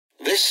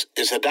This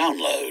is a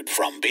download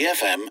from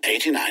BFM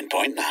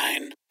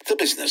 89.9, the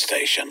business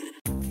station.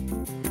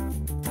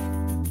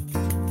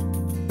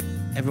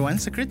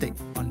 Everyone's a Critic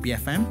on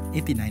BFM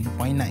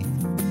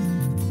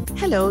 89.9.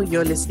 Hello,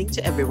 you're listening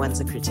to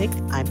Everyone's a Critic.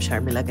 I'm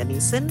Sharmila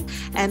Ganesan,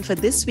 and for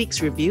this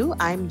week's review,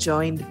 I'm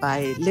joined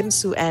by Lim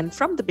Su Ann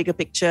from The Bigger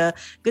Picture.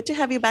 Good to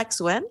have you back,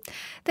 Su Ann.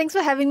 Thanks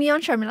for having me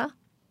on, Sharmila.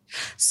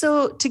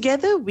 So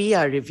together we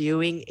are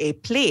reviewing a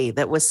play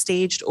that was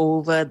staged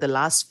over the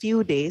last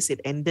few days.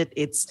 It ended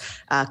its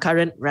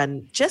current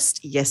run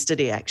just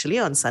yesterday, actually,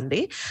 on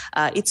Sunday.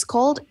 It's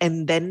called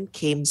And Then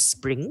Came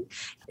Spring.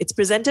 It's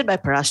presented by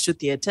Parashtu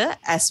Theatre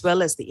as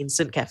well as the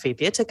Instant Cafe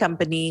Theatre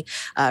Company,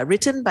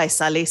 written by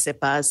Saleh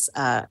Sepas,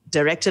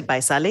 directed by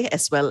Saleh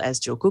as well as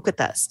Joko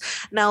Kertas.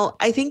 Now,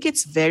 I think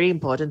it's very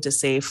important to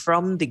say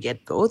from the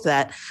get-go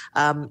that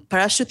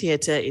Parashtu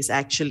Theatre is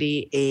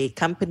actually a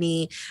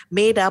company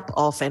made up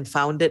of and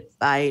founded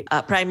by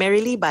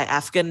primarily by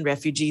Afghan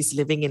refugees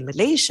living in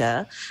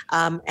Malaysia.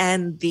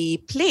 And the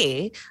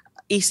play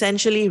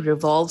essentially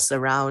revolves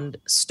around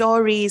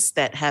stories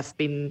that have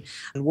been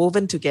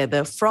woven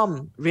together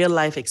from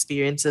real-life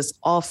experiences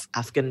of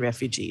Afghan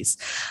refugees.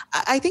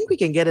 I think we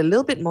can get a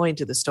little bit more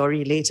into the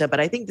story later, but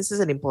I think this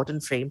is an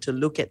important frame to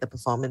look at the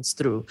performance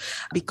through,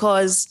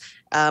 because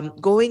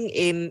going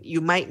in, you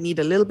might need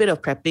a little bit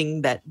of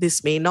prepping that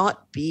this may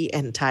not be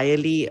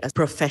entirely a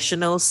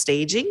professional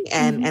staging,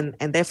 and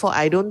therefore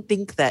I don't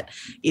think that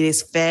it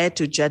is fair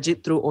to judge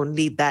it through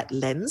only that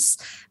lens.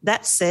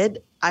 That said,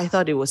 I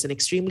thought it was an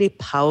extremely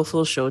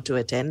powerful show to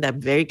attend.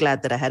 I'm very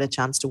glad that I had a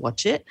chance to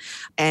watch it.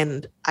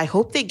 And I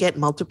hope they get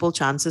multiple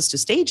chances to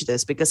stage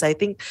this, because I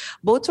think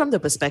both from the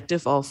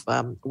perspective of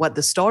what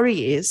the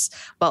story is,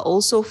 but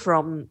also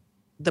from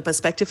the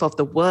perspective of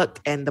the work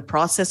and the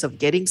process of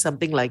getting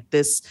something like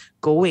this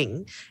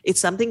going, it's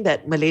something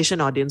that Malaysian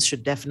audience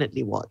should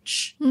definitely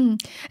watch.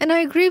 And I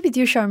agree with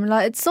you,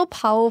 Sharmila. It's so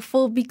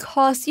powerful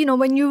because,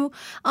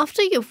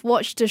 after you've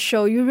watched the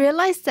show, you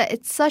realize that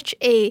it's such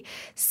a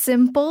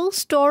simple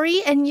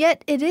story, and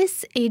yet it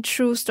is a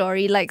true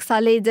story, like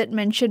Saleh did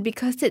mention,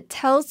 because it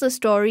tells the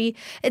story.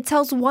 It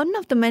tells one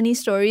of the many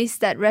stories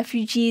that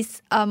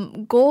refugees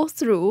go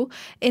through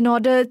in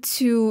order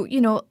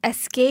to,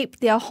 escape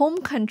their home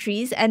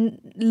countries and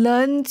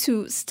learn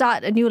to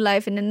start a new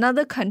life in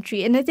another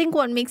country. And I think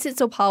what makes it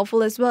so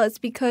powerful as well is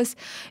because,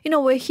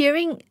 we're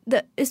hearing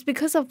it's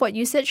because of what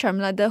you said,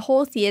 Sharmila. The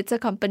whole theatre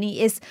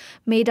company is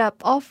made up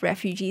of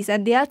refugees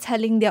and they are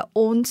telling their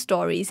own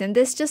stories. And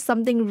there's just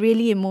something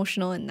really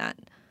emotional in that.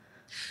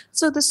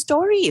 So the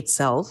story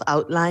itself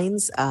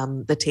outlines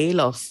the tale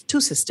of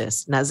two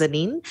sisters,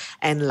 Nazanin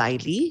and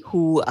Laili,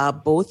 who are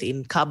both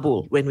in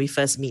Kabul when we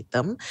first meet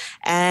them.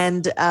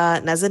 And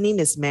Nazanin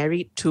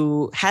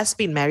has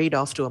been married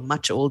off to a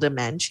much older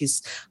man.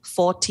 She's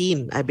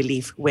 14, I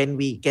believe, when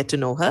we get to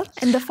know her.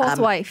 And the fourth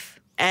wife.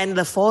 And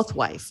the fourth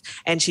wife.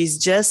 And she's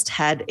just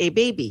had a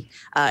baby.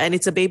 And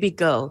it's a baby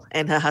girl.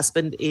 And her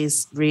husband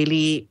is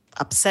really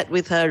upset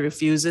with her,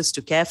 refuses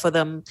to care for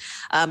them.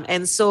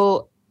 And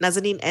so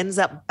Nazanin ends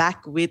up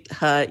back with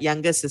her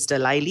younger sister,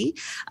 Laili.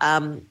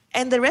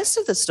 And the rest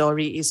of the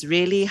story is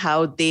really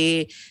how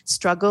they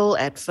struggle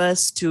at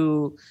first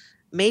to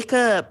make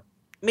a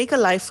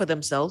life for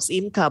themselves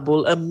in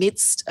Kabul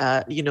amidst,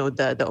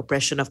 the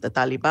oppression of the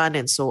Taliban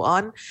and so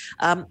on.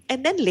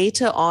 And then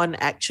later on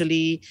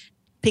actually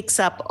picks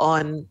up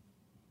on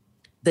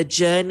the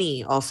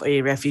journey of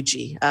a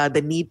refugee,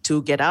 the need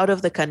to get out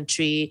of the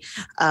country.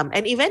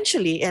 And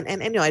eventually, and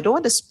I don't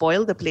want to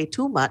spoil the play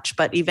too much,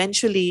 but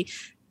eventually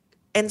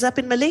ends up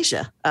in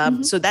Malaysia.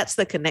 So that's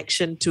the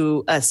connection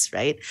to us,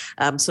 right?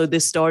 So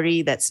this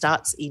story that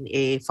starts in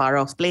a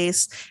far-off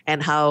place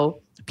and how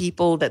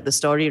people that the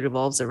story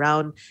revolves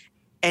around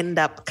end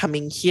up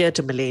coming here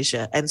to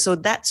Malaysia. And so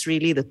that's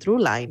really the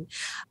through line.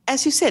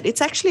 As you said,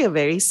 it's actually a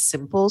very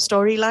simple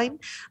storyline.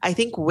 I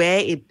think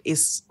where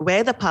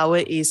the power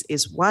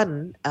is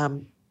one,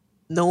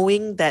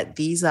 knowing that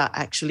these are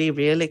actually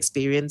real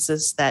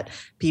experiences that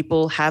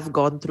people have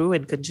gone through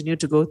and continue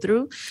to go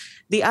through.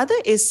 The other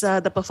is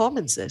the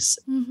performances.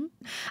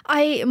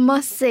 I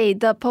must say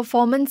the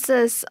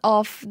performances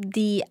of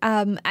the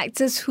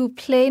actors who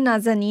play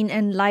Nazanin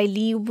and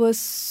Laili was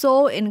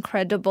so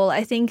incredible.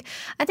 I think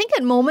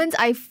at moments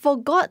I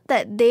forgot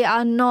that they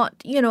are not,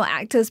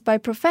 actors by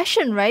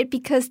profession, right?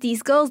 Because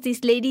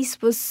these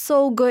ladies were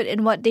so good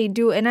in what they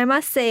do. And I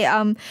must say,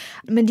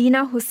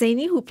 Medina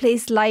Hussaini, who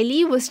plays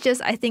Laili, was just,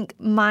 I think,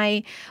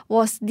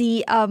 was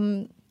the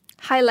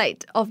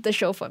highlight of the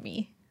show for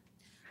me.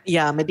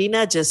 Yeah,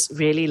 Medina just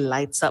really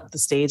lights up the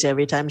stage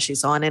every time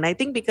she's on. And I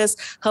think because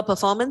her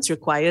performance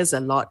requires a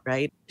lot,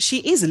 right? She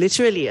is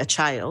literally a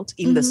child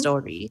in the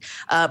story,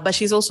 but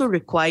she's also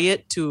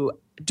required to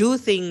do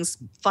things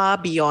far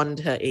beyond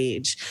her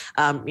age,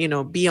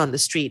 be on the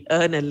street,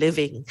 earn a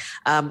living,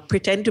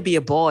 pretend to be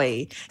a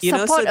boy,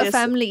 Support a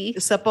family.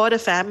 Support a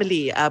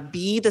family,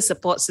 be the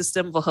support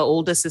system for her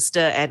older sister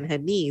and her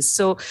niece.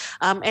 So,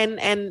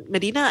 and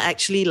Medina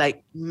actually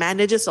like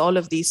manages all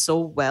of these so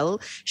well.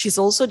 She's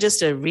also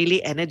just a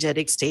really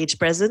energetic stage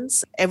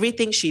presence.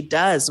 Everything she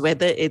does,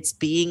 whether it's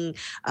being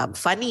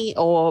funny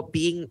or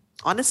being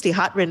honestly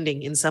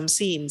heartrending in some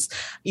scenes,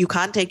 you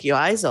can't take your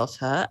eyes off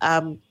her.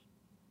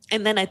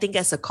 And then I think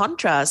as a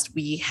contrast,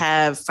 we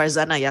have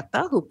Farzana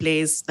Yakhtar, who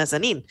plays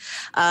Nazanin.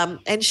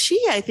 And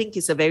she, I think,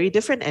 is a very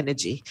different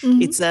energy.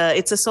 Mm-hmm.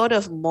 It's a sort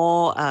of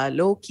more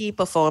low-key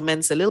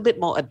performance, a little bit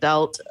more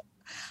adult,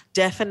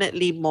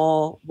 definitely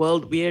more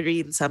world-weary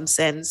in some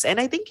sense. And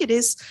I think it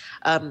is,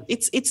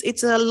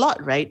 it's a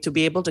lot, right, to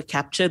be able to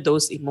capture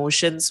those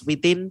emotions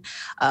within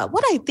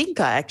what I think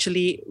are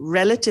actually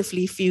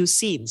relatively few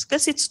scenes,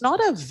 because it's not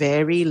a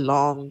very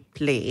long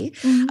play.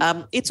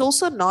 Mm-hmm. It's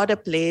also not a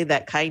play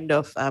that kind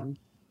of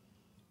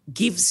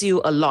gives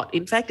you a lot.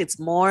 In fact, it's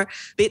more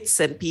bits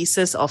and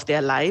pieces of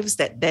their lives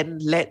that then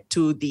led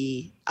to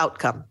the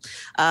outcome.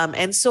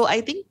 And so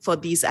I think for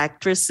these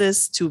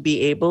actresses to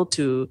be able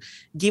to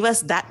give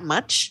us that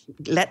much,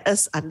 let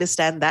us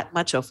understand that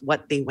much of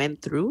what they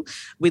went through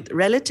with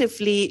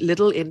relatively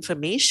little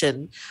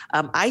information,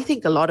 I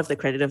think a lot of the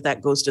credit of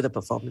that goes to the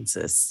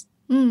performances.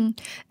 And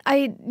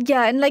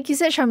like you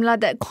said, Sharmila,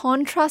 that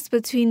contrast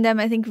between them,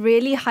 I think,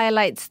 really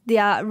highlights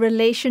their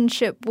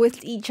relationship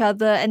with each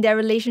other and their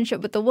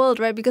relationship with the world,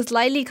 right? Because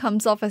Laili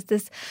comes off as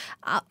this,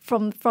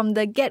 from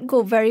the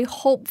get-go, very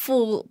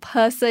hopeful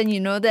person,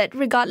 that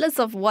regardless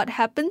of what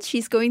happens,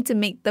 she's going to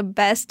make the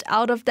best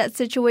out of that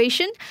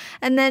situation.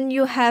 And then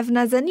you have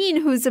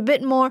Nazanin, who's a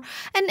bit more,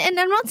 and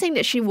I'm not saying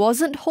that she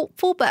wasn't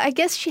hopeful, but I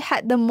guess she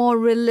had the more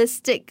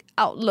realistic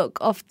outlook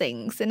of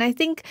things. And I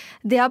think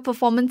their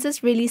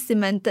performances really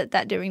cemented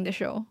that during the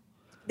show.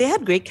 They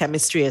had great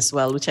chemistry as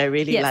well, which I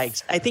really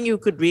liked. I think you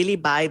could really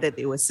buy that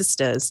they were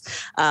sisters.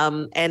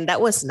 And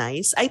that was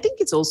nice. I think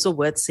it's also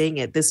worth saying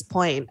at this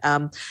point,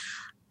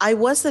 I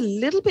was a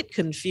little bit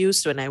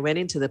confused when I went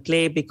into the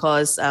play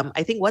because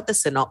I think what the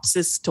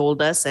synopsis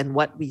told us and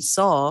what we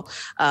saw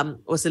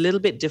was a little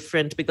bit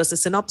different, because the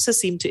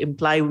synopsis seemed to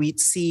imply we'd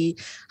see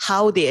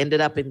how they ended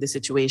up in the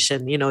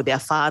situation, their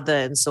father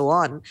and so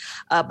on.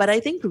 But I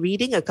think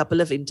reading a couple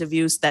of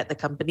interviews that the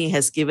company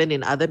has given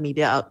in other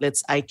media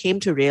outlets, I came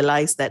to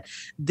realize that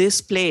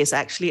this play is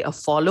actually a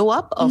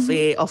follow-up of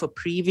a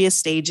previous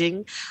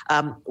staging,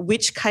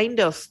 which kind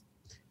of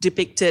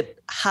depicted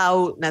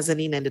how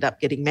Nazanin ended up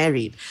getting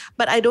married.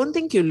 But I don't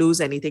think you lose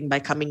anything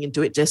by coming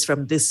into it just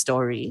from this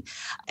story.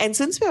 And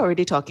since we're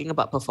already talking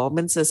about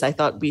performances, I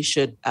thought we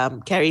should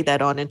carry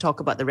that on and talk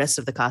about the rest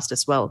of the cast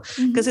as well.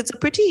 Because it's a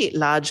pretty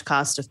large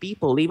cast of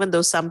people, even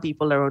though some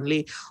people are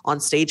only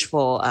on stage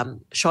for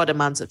short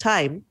amounts of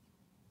time.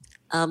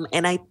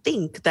 And I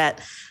think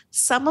that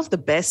some of the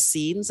best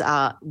scenes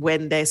are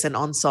when there's an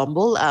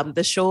ensemble.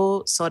 The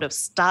show sort of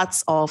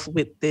starts off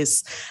with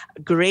this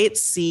great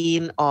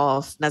scene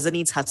of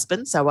Nazanin's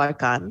husband, Sarwar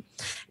Khan,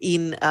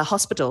 in a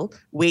hospital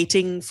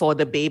waiting for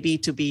the baby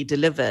to be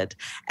delivered.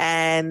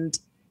 And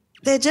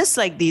they're just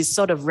like these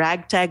sort of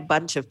ragtag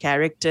bunch of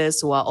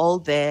characters who are all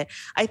there.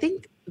 I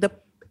think the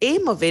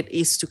aim of it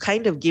is to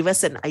kind of give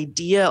us an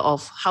idea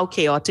of how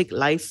chaotic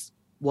life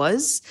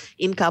was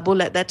in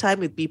Kabul at that time,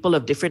 with people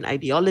of different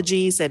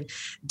ideologies and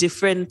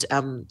different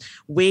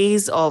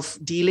ways of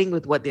dealing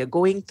with what they're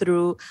going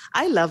through.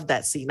 I love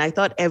that scene. I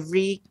thought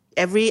every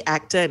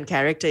actor and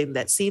character in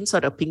that scene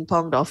sort of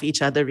ping-ponged off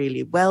each other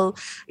really well.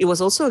 It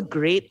was also a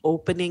great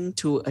opening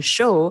to a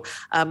show,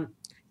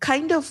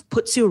 kind of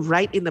puts you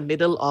right in the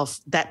middle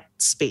of that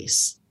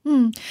space.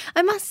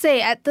 I must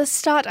say, at the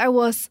start, I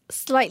was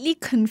slightly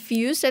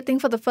confused, I think,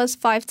 for the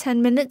first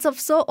 5-10 minutes or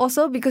so,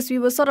 also because we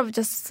were sort of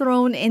just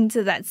thrown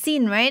into that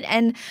scene, right?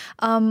 And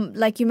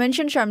like you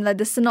mentioned, Sharmila,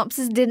 the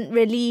synopsis didn't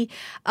really,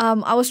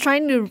 I was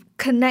trying to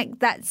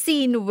connect that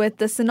scene with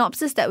the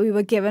synopsis that we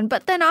were given.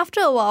 But then after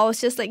a while, I was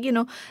just like,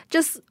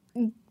 just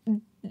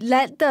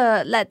let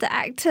the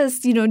actors,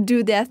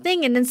 do their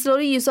thing. And then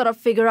slowly you sort of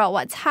figure out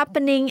what's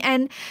happening.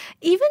 And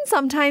even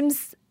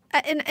sometimes...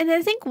 And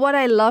I think what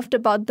I loved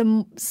about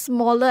the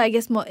smaller, I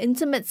guess, more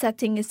intimate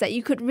setting is that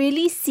you could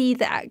really see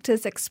the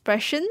actors'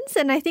 expressions.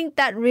 And I think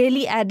that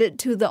really added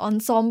to the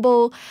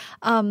ensemble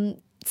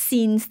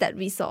scenes that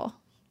we saw.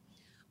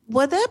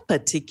 Were there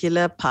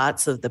particular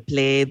parts of the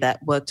play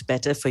that worked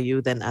better for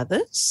you than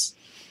others?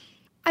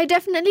 I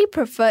definitely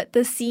preferred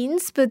the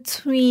scenes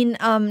between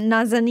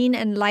Nazanin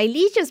and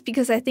Laili, just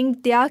because I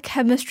think their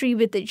chemistry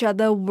with each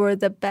other were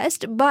the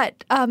best.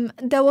 But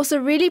there was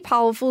a really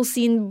powerful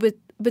scene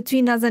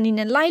between Nazanin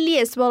and Laili,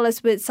 as well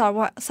as with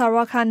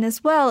Sarwar Khan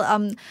as well,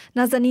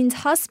 Nazanin's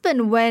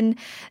husband, when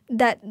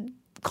that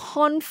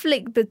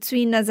conflict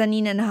between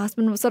Nazanin and her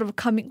husband was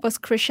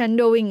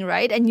crescendoing,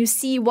 right? And you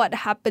see what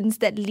happens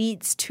that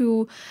leads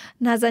to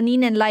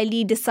Nazanin and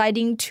Laili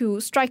deciding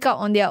to strike out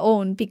on their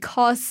own,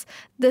 because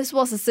this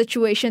was a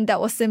situation that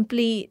was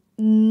simply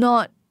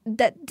not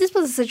that this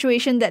was a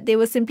situation that they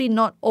were simply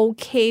not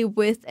okay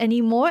with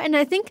anymore. And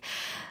I think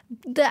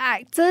the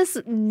actors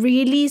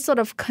really sort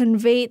of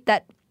conveyed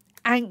that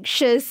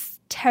anxious,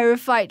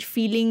 terrified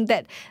feeling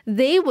that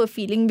they were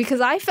feeling,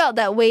 because I felt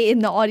that way in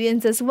the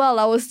audience as well.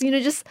 I was,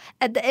 just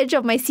at the edge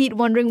of my seat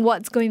wondering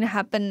what's going to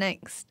happen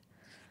next.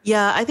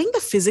 Yeah, I think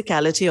the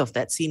physicality of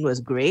that scene was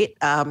great.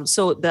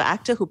 So the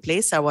actor who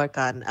plays Sarwar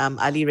Khan,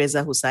 Ali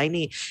Reza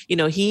Hussaini,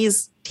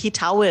 he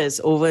towers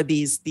over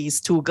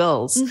these two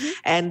girls. Mm-hmm.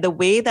 And the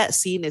way that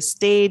scene is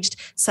staged,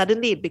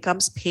 suddenly it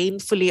becomes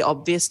painfully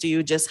obvious to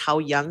you just how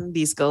young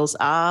these girls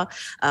are,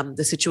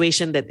 the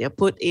situation that they're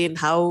put in,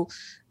 how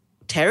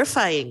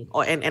terrifying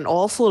and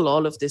awful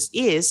all of this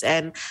is.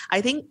 And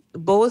I think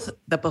both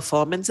the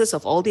performances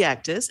of all the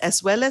actors,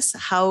 as well as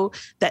how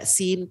that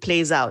scene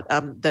plays out,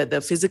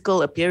 the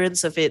physical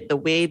appearance of it, the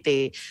way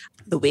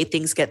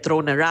things get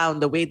thrown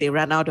around, the way they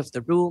run out of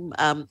the room,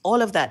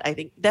 all of that, I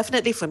think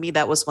definitely for me,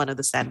 that was one of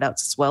the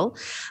standouts as well.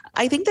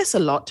 I think there's a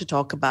lot to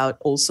talk about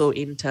also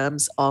in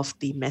terms of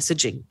the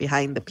messaging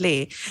behind the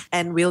play,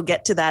 and we'll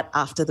get to that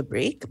after the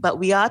break. But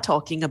we are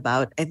talking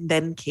about And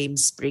Then Came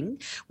Spring,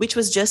 which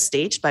was just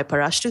staged by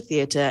Parashtu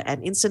Theatre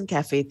and Instant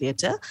Cafe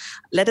Theatre.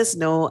 Let us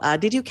know,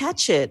 did you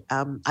catch it?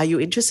 Are you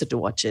interested to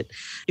watch it?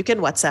 You can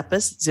WhatsApp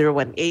us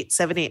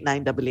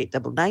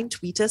 018-789-8899,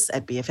 tweet us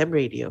at BFM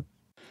Radio.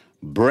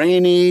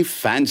 Brainy,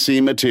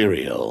 fancy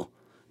material.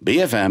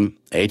 BFM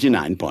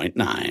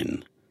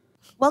 89.9.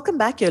 Welcome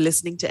back. You're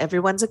listening to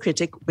Everyone's a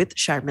Critic with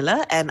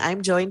Sharmila, and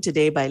I'm joined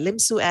today by Lim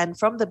Su Ann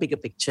from The Bigger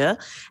Picture,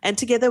 and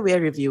together we're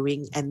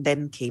reviewing And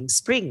Then Came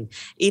Spring.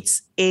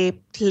 It's a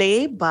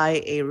play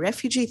by a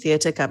refugee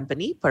theatre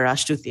company,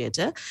 Parashtu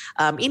Theatre,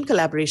 in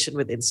collaboration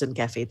with Instant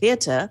Cafe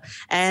Theatre,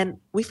 and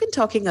we've been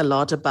talking a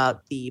lot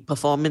about the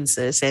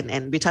performances,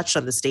 and we touched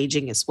on the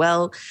staging as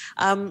well.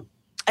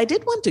 I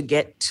did want to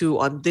get to,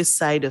 on this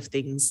side of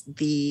things,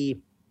 the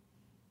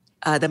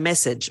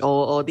message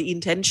or the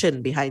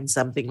intention behind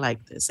something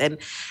like this. And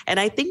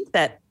I think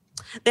that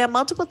there are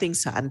multiple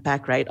things to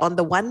unpack, right? On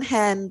the one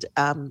hand,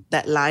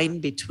 that line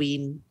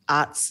between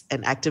arts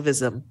and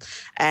activism,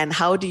 and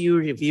how do you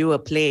review a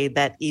play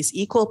that is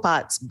equal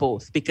parts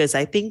both? Because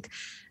I think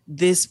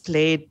this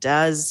play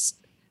does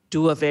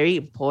do a very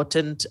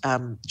important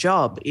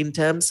job in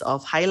terms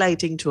of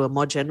highlighting to a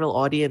more general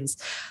audience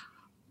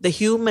the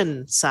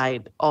human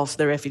side of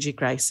the refugee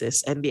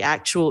crisis and the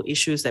actual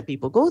issues that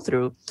people go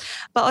through.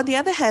 But on the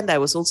other hand, I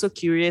was also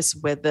curious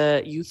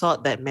whether you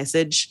thought that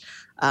message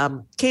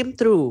came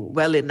through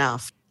well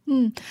enough.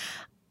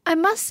 I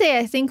must say,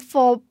 I think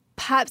for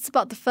perhaps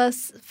about the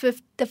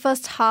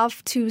first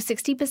half to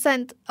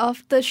 60%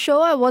 of the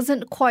show, I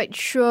wasn't quite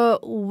sure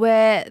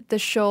where the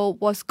show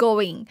was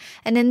going.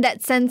 And in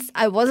that sense,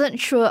 I wasn't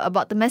sure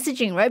about the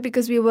messaging, right?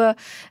 Because we were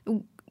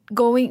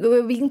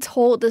being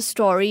told the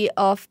story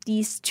of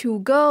these two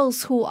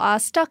girls who are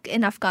stuck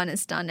in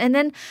Afghanistan, and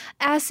then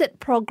as it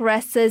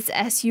progresses,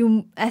 as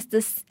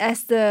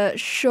the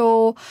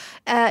show,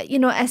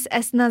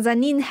 as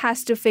Nazanin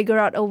has to figure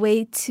out a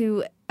way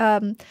to.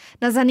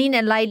 Nazanin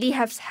and Laili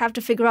have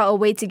to figure out a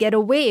way to get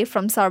away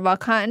from Sarwar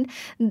Khan,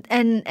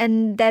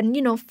 and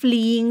then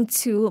fleeing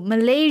to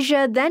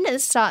Malaysia. Then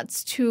it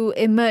starts to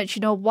emerge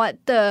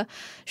what the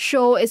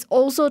show is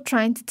also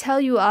trying to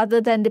tell you, other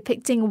than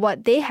depicting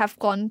what they have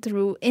gone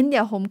through in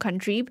their home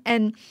country.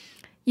 And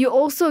you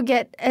also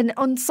get an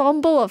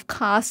ensemble of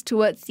cast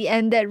towards the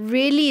end that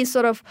really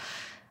sort of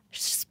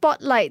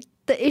spotlight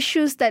the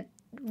issues that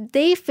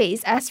they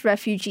face as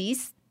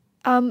refugees.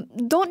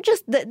 Don't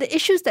just the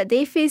issues that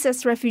they face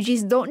as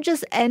refugees don't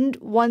just end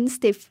once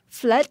they've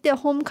fled their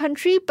home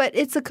country, but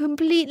it's a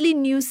completely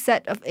new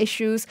set of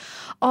issues,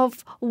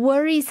 of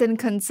worries and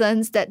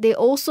concerns that they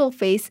also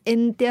face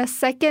in their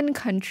second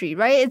country,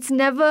 right? It's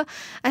never,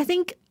 I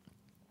think,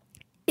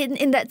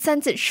 in that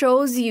sense, it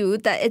shows you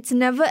that it's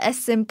never as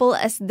simple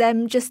as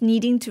them just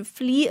needing to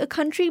flee a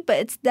country, but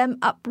it's them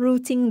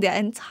uprooting their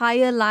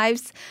entire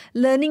lives,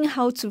 learning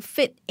how to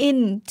fit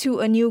into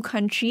a new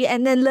country,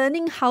 and then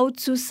learning how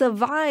to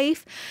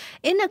survive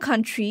in a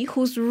country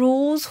whose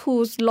rules,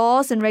 whose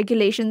laws and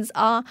regulations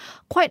are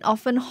quite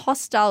often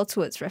hostile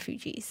towards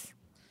refugees.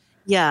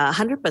 Yeah,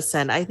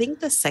 100%. I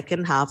think the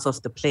second half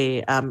of the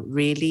play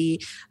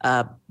really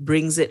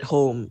brings it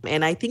home.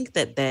 And I think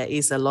that there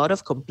is a lot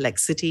of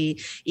complexity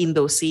in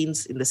those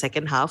scenes in the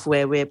second half,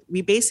 where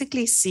we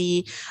basically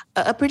see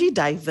a pretty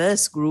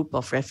diverse group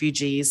of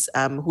refugees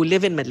who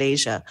live in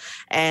Malaysia.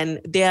 And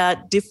there are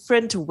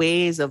different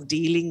ways of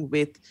dealing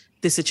with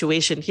the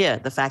situation here,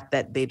 the fact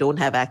that they don't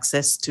have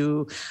access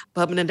to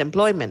permanent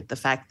employment, the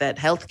fact that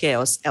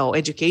healthcare or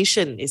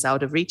education is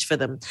out of reach for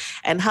them,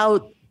 and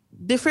how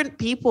different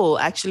people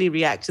actually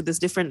react to this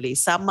differently.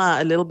 Some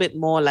are a little bit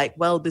more like,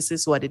 well, this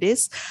is what it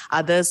is.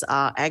 Others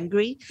are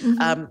angry.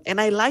 Mm-hmm.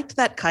 And I liked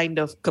that kind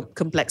of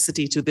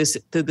complexity to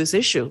this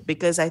issue,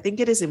 because I think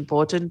it is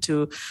important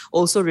to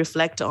also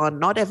reflect on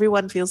not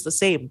everyone feels the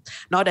same.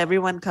 Not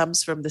everyone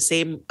comes from the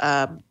same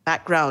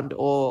background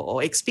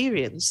or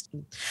experience.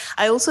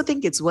 I also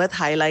think it's worth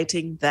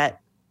highlighting that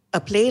a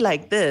play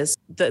like this,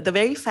 the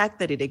very fact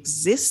that it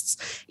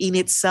exists in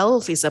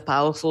itself is a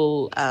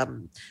powerful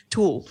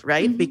tool,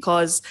 right?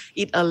 Because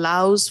it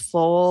allows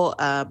for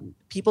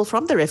people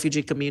from the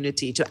refugee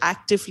community to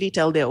actively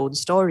tell their own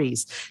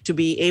stories, to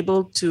be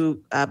able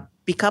to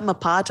become a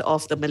part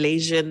of the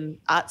Malaysian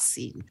art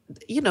scene,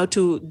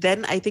 to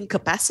then, I think,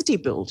 capacity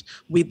build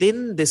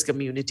within this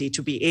community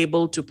to be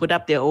able to put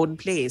up their own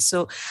plays.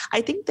 So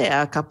I think there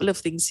are a couple of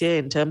things here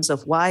in terms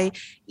of why,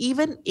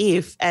 even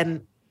if,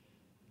 and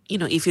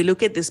if you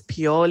look at this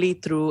purely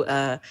through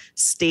a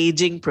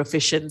staging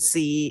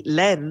proficiency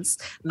lens,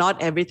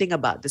 not everything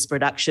about this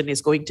production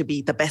is going to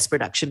be the best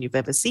production you've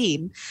ever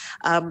seen.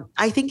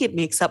 I think it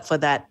makes up for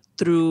that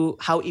through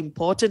how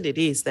important it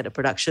is that a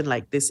production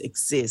like this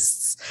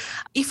exists.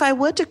 If I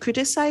were to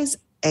criticize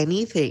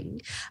anything,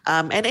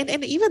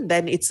 and even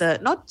then it's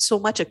not so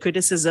much a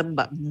criticism,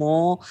 but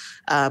more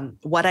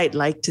what I'd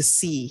like to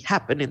see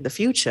happen in the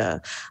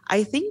future.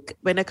 I think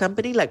when a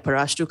company like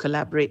Parashtu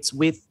collaborates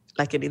with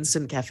like an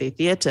Instant Cafe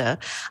Theatre,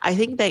 I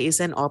think there is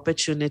an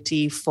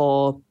opportunity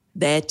for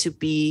there to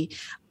be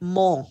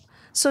more.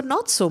 So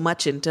not so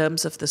much in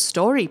terms of the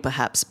story,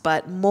 perhaps,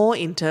 but more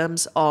in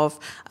terms of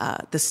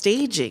the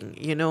staging,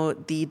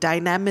 the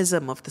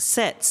dynamism of the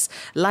sets,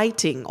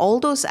 lighting, all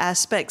those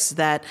aspects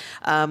that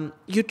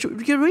you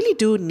really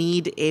do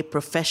need a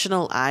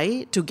professional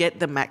eye to get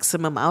the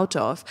maximum out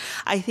of.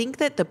 I think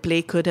that the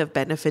play could have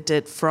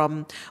benefited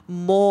from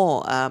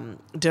more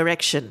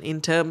direction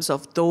in terms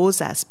of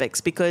those aspects,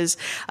 because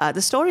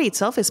the story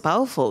itself is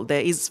powerful.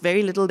 There is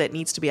very little that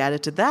needs to be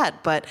added to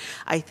that. But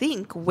I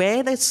think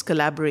where this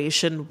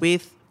collaboration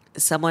with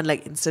someone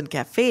like Instant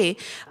Cafe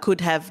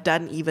could have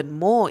done even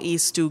more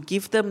is to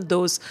give them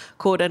those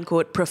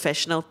quote-unquote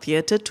professional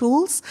theatre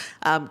tools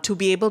to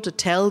be able to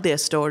tell their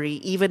story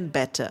even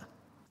better.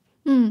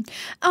 And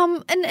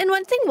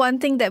one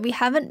thing that we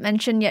haven't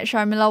mentioned yet,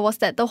 Sharmila, was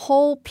that the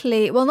whole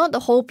play, well, not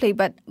the whole play,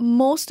 but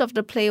most of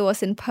the play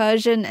was in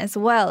Persian as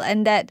well.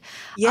 And that...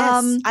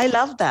 Yes, I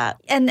love that.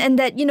 And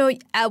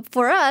that,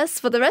 for us,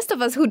 for the rest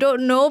of us who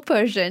don't know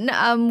Persian,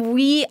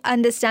 we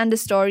understand the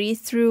story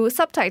through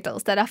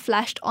subtitles that are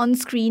flashed on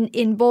screen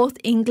in both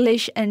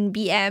English and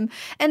BM.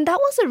 And that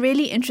was a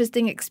really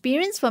interesting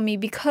experience for me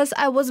because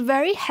I was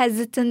very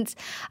hesitant.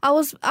 I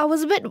was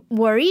a bit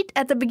worried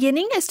at the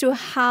beginning as to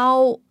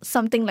how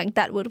something like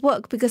that would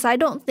work, because I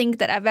don't think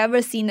that I've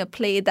ever seen a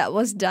play that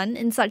was done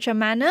in such a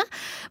manner.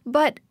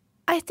 But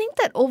I think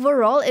that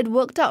overall it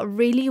worked out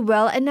really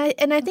well, and I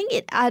think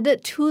it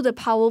added to the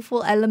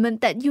powerful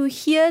element that you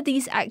hear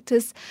these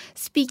actors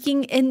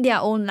speaking in their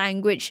own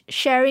language,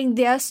 sharing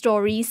their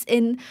stories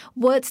in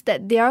words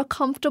that they are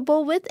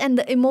comfortable with, and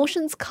the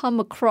emotions come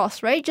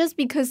across, right? Just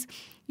because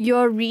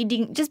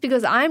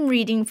I'm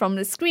reading from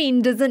the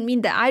screen doesn't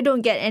mean that I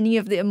don't get any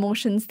of the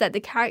emotions that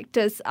the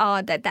actors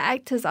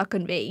are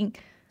conveying.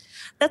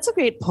 That's a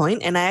great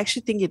point. And I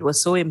actually think it was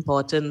so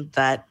important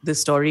that the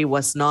story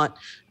was not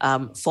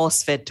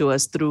force-fed to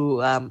us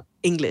through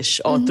English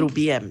or through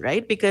BM,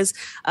 right? Because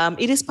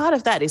it is part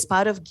of that. It's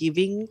part of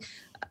giving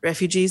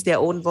refugees their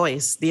own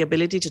voice, the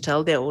ability to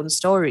tell their own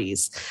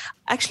stories.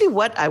 Actually,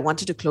 what I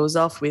wanted to close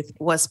off with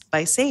was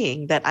by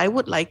saying that I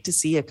would like to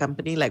see a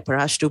company like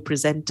Parashtu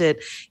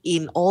presented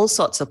in all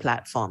sorts of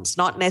platforms,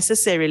 not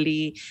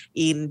necessarily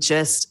in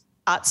just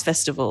arts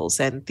festivals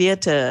and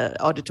theatre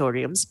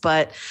auditoriums,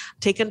 but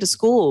taken to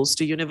schools,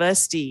 to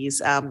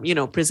universities,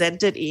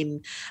 presented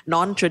in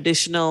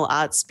non-traditional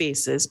art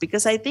spaces,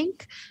 because I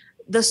think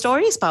the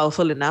story is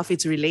powerful enough,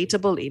 it's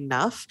relatable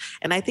enough,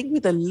 and I think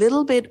with a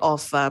little bit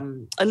of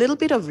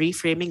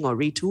reframing or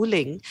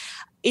retooling,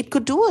 it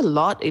could do a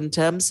lot in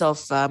terms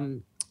of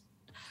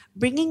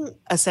bringing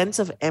a sense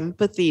of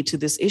empathy to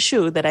this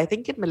issue that I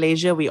think in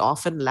Malaysia we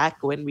often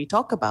lack when we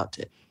talk about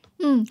it.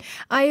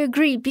 I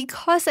agree,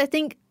 because I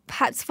think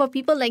perhaps for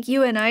people like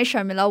you and I,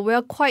 Sharmila,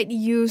 we're quite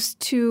used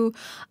to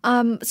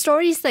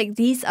stories like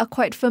these are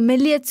quite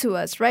familiar to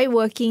us, right?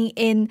 Working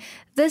in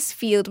this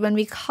field when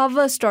we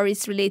cover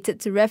stories related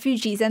to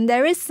refugees. And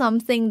there is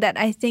something that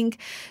I think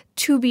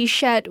to be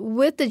shared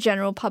with the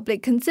general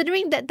public,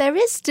 considering that there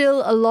is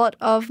still a lot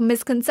of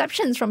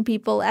misconceptions from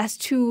people as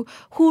to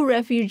who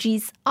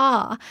refugees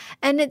are.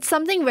 And it's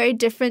something very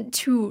different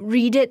to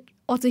read it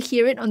or to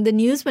hear it on the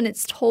news when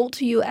it's told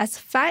to you as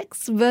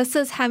facts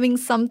versus having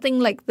something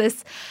like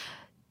this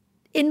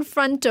in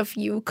front of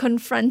you,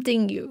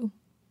 confronting you.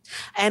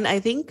 And I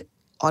think,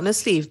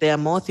 honestly, if there are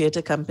more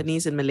theatre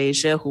companies in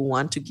Malaysia who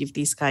want to give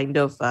these kind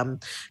of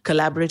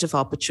collaborative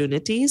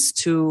opportunities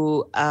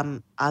to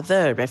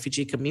other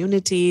refugee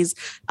communities,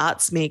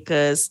 arts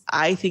makers,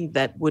 I think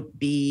that would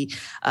be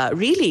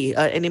really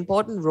an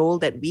important role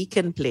that we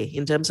can play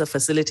in terms of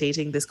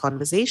facilitating this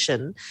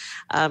conversation.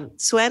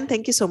 Swan,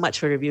 thank you so much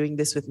for reviewing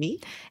this with me.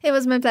 It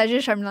was my pleasure,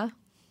 Sharmila.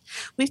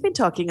 We've been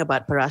talking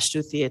about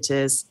Parashtu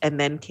Theatres, and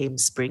then came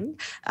spring.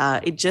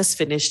 It just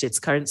finished its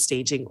current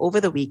staging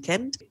over the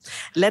weekend.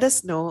 Let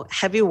us know,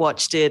 have you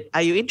watched it?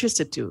 Are you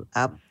interested to?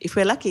 If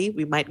we're lucky,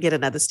 we might get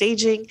another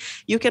staging.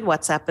 You can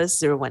WhatsApp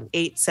us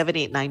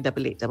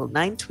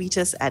 018-789-8899, tweet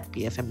us at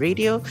BFM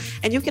Radio,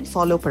 and you can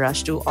follow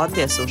Parashtu on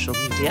their social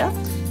media.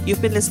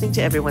 You've been listening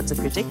to Everyone's a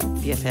Critic,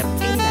 BFM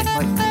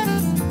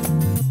 89.9.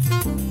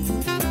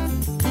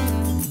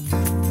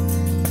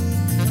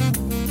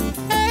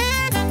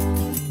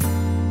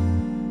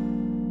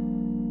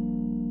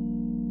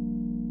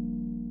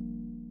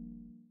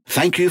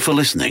 Thank you for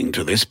listening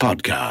to this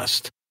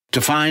podcast. To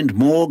find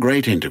more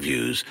great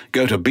interviews,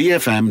 go to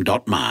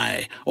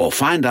bfm.my or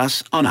find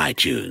us on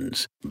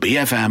iTunes.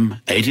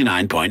 BFM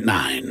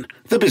 89.9,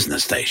 the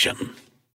business station.